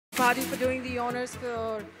Party for doing the honors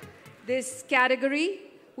for this category.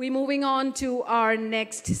 We're moving on to our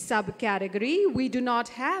next subcategory. We do not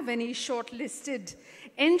have any shortlisted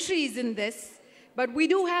entries in this, but we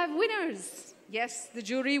do have winners. Yes, the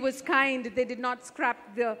jury was kind. They did not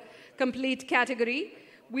scrap the complete category.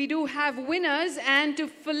 We do have winners, and to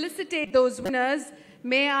felicitate those winners,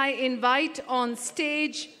 may I invite on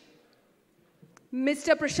stage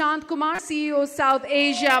Mr. Prashant Kumar, CEO South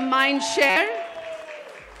Asia Mindshare,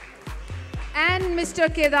 and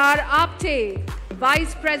Mr. Kedar Apte,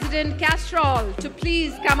 Vice President Castrol, to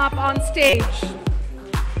please come up on stage.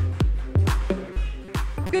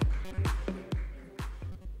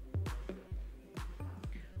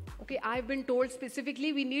 Okay, I've been told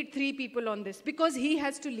specifically we need 3 people on this because he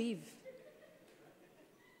has to leave.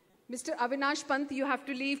 Mr. Avinash Pant, you have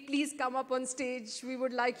to leave. Please come up on stage. We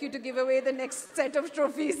would like you to give away the next set of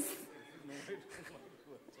trophies.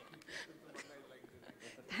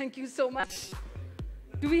 Thank you so much.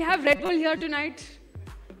 Do we have Red Bull here tonight?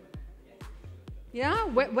 Yeah?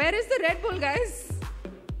 Where is the Red Bull, guys?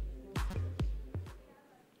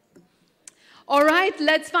 All right,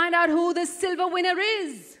 let's find out who the silver winner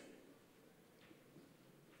is.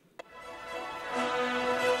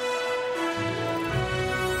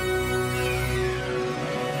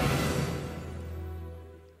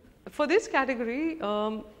 For this category,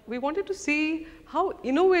 we wanted to see how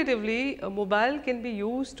innovatively a mobile can be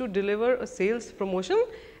used to deliver a sales promotion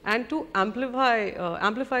and to amplify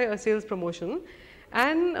a sales promotion.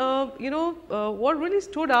 And what really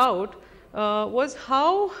stood out was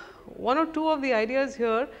how one or two of the ideas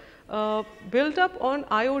here built up on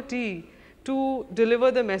IoT to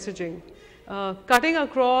deliver the messaging, cutting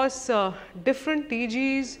across different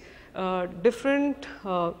TGs, different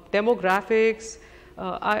demographics.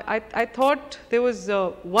 I thought there was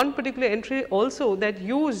one particular entry also that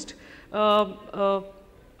used a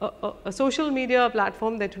social media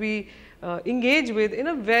platform that we engage with in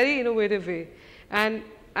a very innovative way, and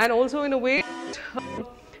also in a way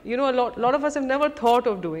a lot of us have never thought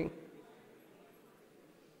of doing.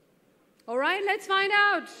 All right, let's find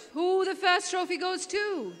out who the first trophy goes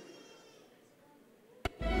to.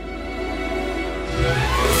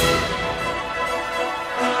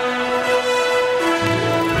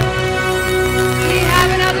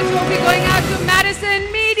 Going out to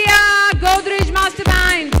Madison Media, Godrej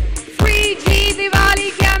Mastermind, Free G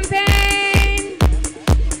Diwali campaign.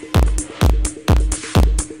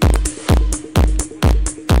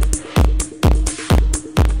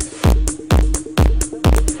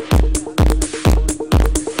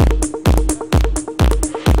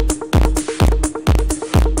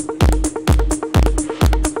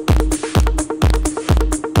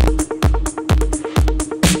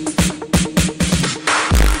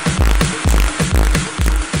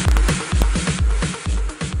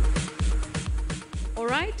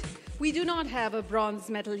 We do not have a bronze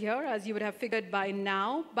medal here, as you would have figured by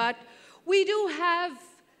now, but we do have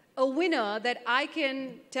a winner that I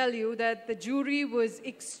can tell you that the jury was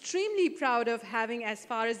extremely proud of having as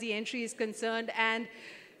far as the entry is concerned, and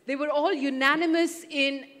they were all unanimous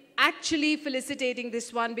in actually felicitating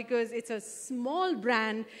this one because it's a small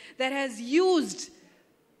brand that has used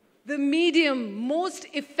the medium most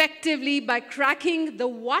effectively by cracking the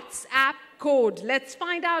WhatsApp code. Let's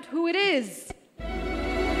find out who it is.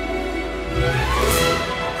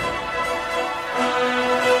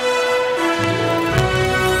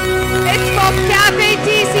 It's for Cafe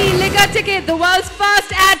TC Liquor Ticket, the world's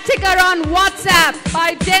first ad ticker on WhatsApp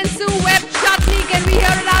by Densu Web Chutney. Can we hear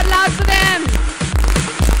it out loud for them?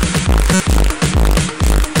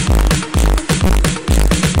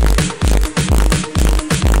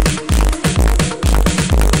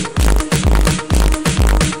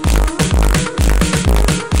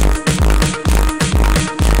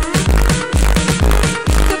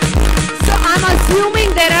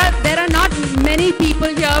 Many people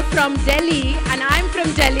here from Delhi, and I'm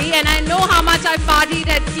from Delhi, and I know how much I partied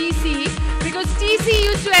at TC because TC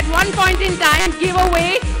used to at one point in time give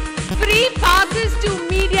away free passes to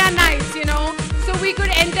media nights, so we could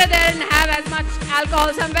enter there and have as much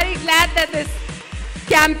alcohol. So I'm very glad that this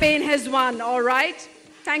campaign has won. All right,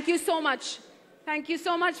 thank you so much. Thank you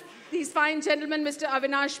so much, these fine gentlemen. Mr.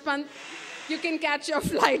 Avinash Pant, you can catch your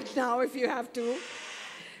flight now if you have to.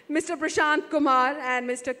 Mr. Prashant Kumar and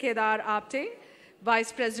Mr. Kedar Apte,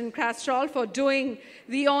 Vice President Castrol, for doing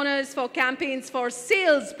the honors for campaigns for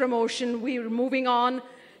sales promotion. We're moving on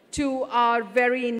to our very